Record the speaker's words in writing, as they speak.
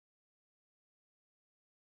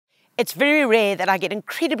It's very rare that I get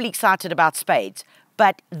incredibly excited about spades,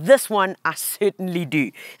 but this one I certainly do.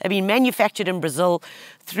 They've been manufactured in Brazil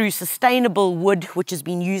through sustainable wood, which has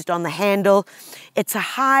been used on the handle. It's a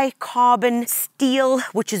high carbon steel,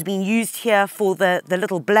 which has been used here for the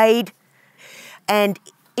little blade, and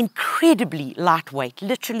incredibly lightweight,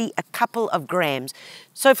 literally a couple of grams.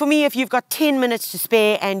 So for me, if you've got 10 minutes to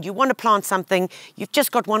spare and you want to plant something, you've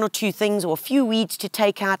just got one or two things or a few weeds to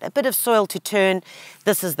take out, a bit of soil to turn,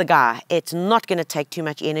 this is the guy. It's not going to take too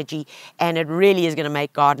much energy, and it really is going to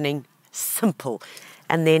make gardening simple.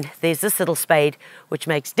 And then there's this little spade, which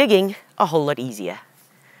makes digging a whole lot easier.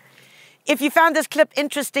 If you found this clip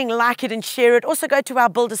interesting, like it and share it. Also go to our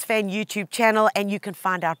Builders Fan YouTube channel and you can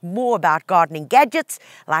find out more about gardening gadgets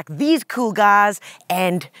like these cool guys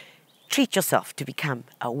and treat yourself to become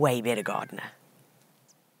a way better gardener.